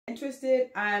Interested,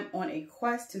 I'm on a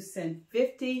quest to send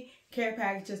 50 care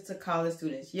packages to college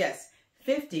students. Yes,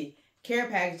 50 care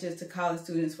packages to college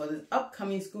students for this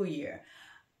upcoming school year.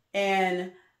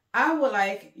 And I would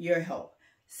like your help.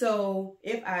 So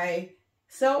if I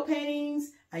sell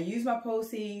paintings, I use my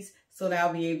proceeds so that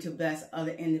I'll be able to bless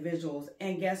other individuals.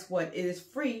 And guess what? It is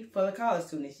free for the college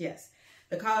students. Yes,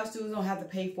 the college students don't have to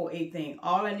pay for a thing.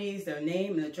 All I need is their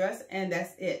name and address, and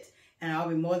that's it. And I'll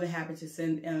be more than happy to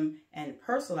send them a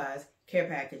personalized care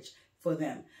package for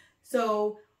them.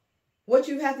 So what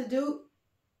you have to do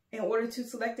in order to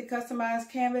select the customized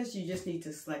canvas, you just need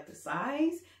to select the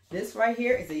size. This right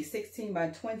here is a 16 by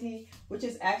 20, which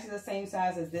is actually the same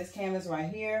size as this canvas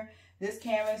right here. This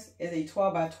canvas is a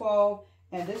 12 by 12,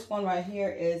 and this one right here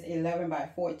is 11 by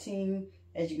 14.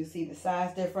 As you can see, the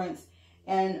size difference.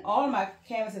 And all of my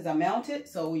canvases are mounted,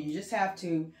 so you just have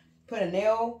to put a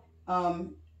nail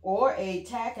or a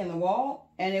tack in the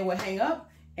wall, and it will hang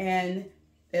up, and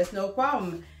there's no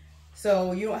problem.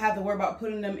 So you don't have to worry about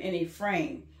putting them in a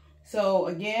frame. So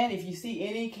again, if you see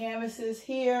any canvases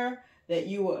here that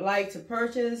you would like to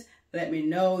purchase, let me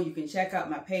know. You can check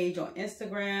out my page on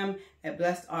Instagram at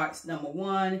Blessed Arts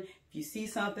 #1. If you see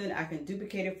something, I can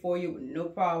duplicate it for you with no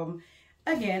problem.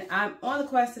 Again, I'm on the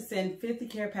quest to send 50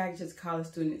 care packages to college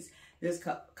students this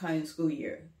coming school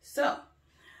year. So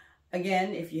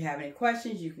again, if you have any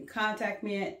questions, you can contact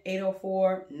me at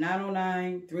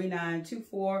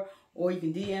 804-909-3924, or you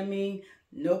can DM me,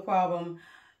 no problem.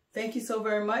 Thank you so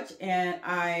very much, and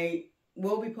I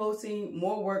will be posting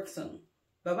more work soon.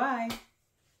 Bye-bye.